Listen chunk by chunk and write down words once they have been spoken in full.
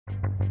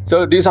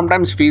So do you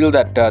sometimes feel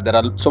that there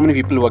are so many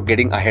people who are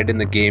getting ahead in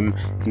the game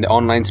in the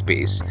online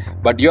space,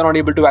 but you're not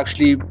able to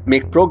actually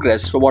make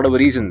progress for whatever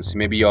reasons?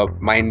 Maybe you're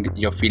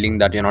feeling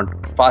that you're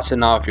not fast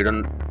enough, you're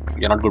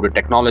not good with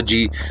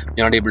technology,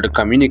 you're not able to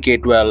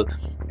communicate well,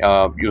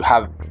 you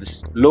have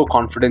this low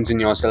confidence in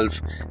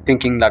yourself,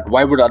 thinking that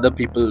why would other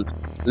people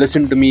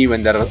listen to me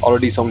when there are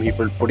already so many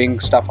people putting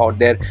stuff out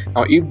there.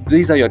 Now, if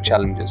these are your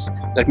challenges,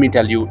 let me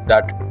tell you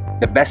that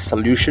the best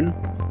solution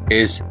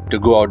is to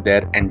go out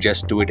there and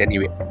just do it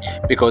anyway.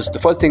 Because the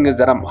first thing is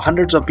there are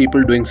hundreds of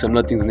people doing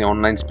similar things in the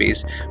online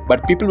space,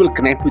 but people will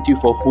connect with you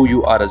for who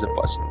you are as a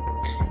person.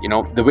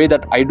 The way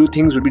that I do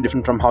things will be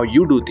different from how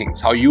you do things.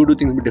 How you do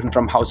things will be different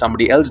from how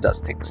somebody else does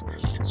things.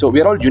 So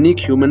we are all unique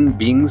human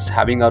beings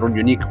having our own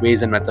unique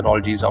ways and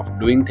methodologies of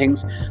doing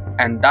things,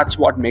 and that's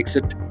what makes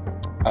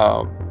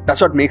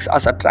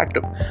us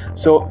attractive.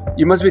 So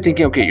you must be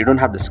thinking, okay, you don't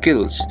have the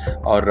skills,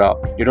 or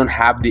you don't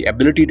have the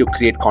ability to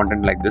create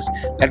content like this.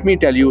 Let me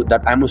tell you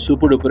that I'm a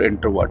super duper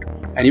introvert,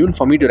 and even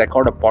for me to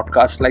record a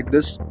podcast like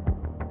this,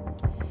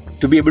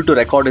 to be able to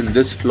record in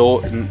this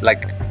flow, in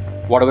like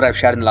whatever I've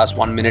shared in the last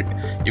 1 minute,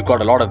 you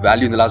got a lot of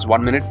value in the last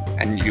 1 minute,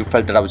 and you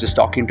felt that I was just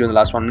talking to you in the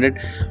last 1 minute.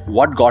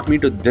 What got me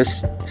to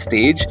this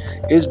stage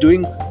is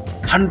doing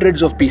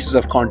hundreds of pieces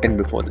of content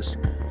before this.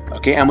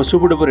 Okay, I'm a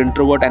super duper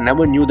introvert. I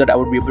never knew that I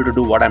would be able to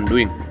do what I'm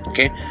doing.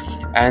 Okay,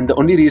 and the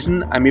only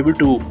reason I'm able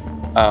to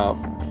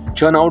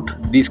churn out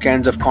these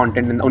kinds of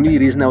content, and the only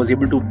reason I was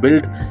able to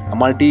build a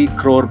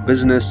multi-crore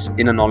business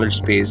in a knowledge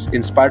space,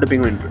 in spite of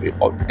being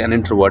an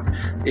introvert,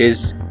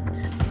 is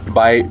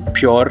by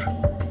pure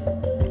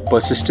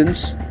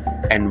persistence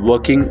and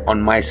working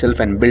on myself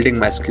and building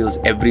my skills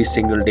every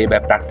single day by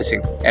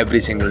practicing every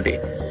single day.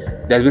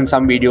 There's been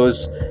some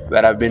videos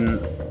where I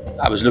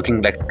was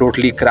looking like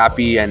totally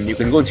crappy, and you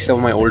can go and see some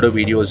of my older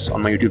videos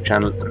on my YouTube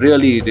channel.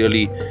 Really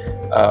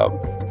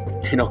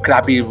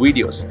crappy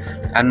videos.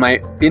 And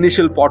my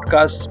initial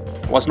podcast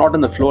was not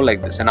in the flow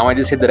like this, and now I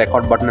just hit the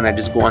record button and I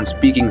just go on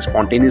speaking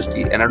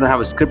spontaneously, and I don't have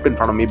a script in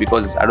front of me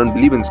because I don't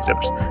believe in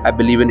scripts. I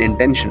believe in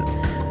intention.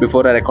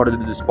 Before I recorded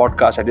this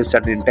podcast, I just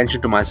set an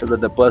intention to myself that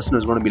the person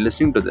who's going to be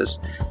listening to this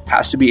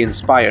has to be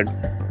inspired.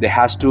 It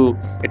has to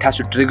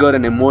trigger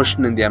an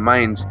emotion in their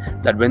minds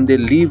that when they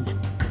leave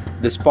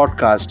this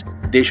podcast,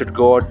 they should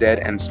go out there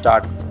and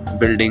start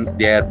building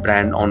their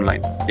brand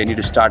online. They need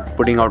to start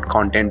putting out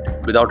content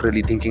without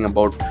really thinking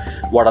about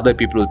what other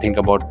people will think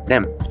about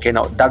them. Okay,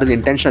 now that is the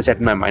intention I set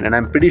in my mind, and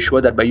I'm pretty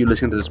sure that by you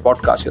listening to this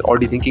podcast, you're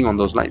already thinking on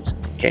those lines.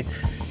 Okay,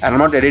 and I'm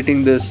not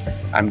editing this.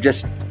 I'm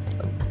just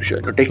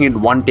taking it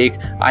one take.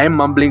 I am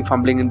mumbling,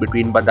 fumbling in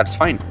between, but that's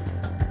fine.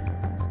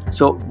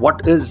 So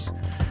what is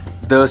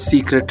the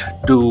secret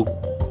to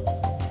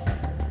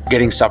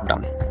getting stuff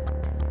done?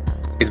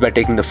 Is by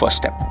taking the first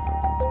step.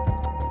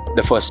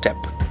 The first step.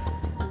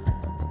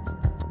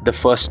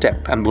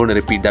 I'm going to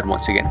repeat that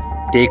once again.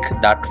 Take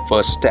that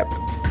first step.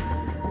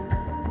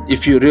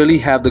 If you really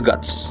have the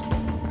guts,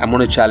 I'm going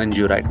to challenge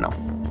you right now.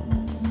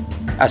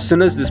 As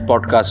soon as this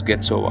podcast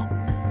gets over,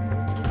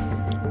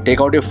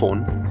 take out your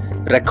phone,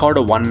 record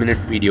a 1-minute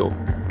video,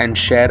 and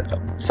share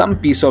some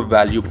piece of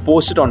value.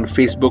 Post it on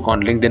Facebook,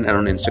 on LinkedIn, and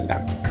on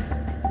Instagram.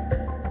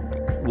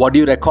 What do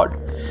you record?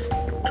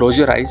 Close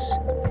your eyes.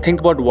 Think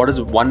about what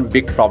is one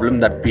big problem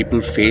that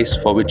people face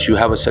for which you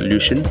have a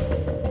solution,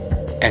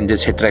 and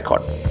just hit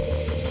record.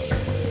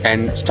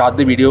 And start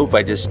the video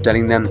by just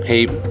telling them,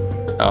 hey,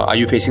 are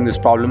you facing this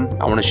problem?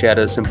 I want to share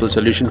a simple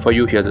solution for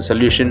you. Here's a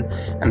solution.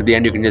 And at the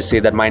end, you can just say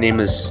that my name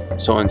is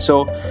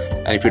so-and-so.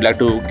 And if you'd like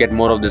to get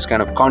more of this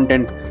kind of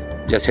content,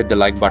 just hit the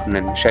like button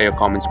and share your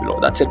comments below.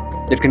 That's it.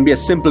 It can be a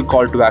simple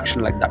call to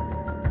action like that.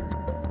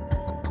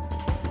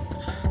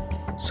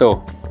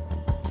 So,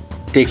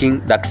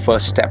 taking that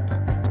first step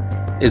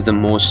is the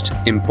most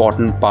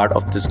important part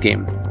of this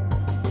game.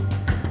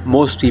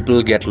 Most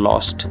people get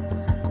lost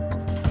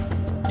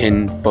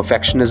in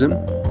perfectionism,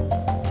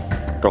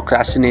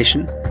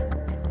 procrastination,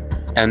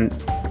 and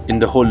in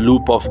the whole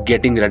loop of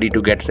getting ready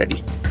to get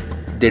ready.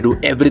 They do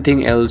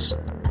everything else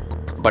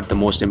but the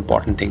most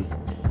important thing.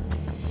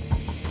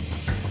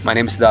 My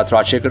name is Siddharth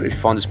Rajshekar. If you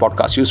found this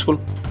podcast useful,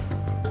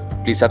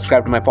 please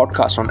subscribe to my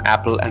podcast on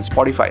Apple and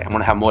Spotify. I'm going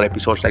to have more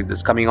episodes like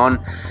this coming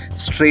on.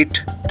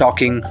 Straight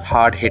talking,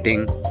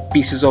 hard-hitting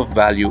pieces of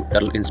value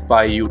that will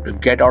inspire you to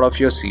get out of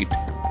your seat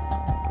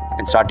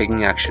and start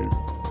taking action,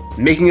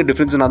 making a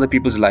difference in other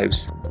people's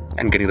lives,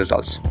 and getting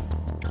results.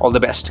 All the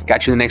best.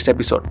 Catch you in the next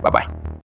episode. Bye-bye.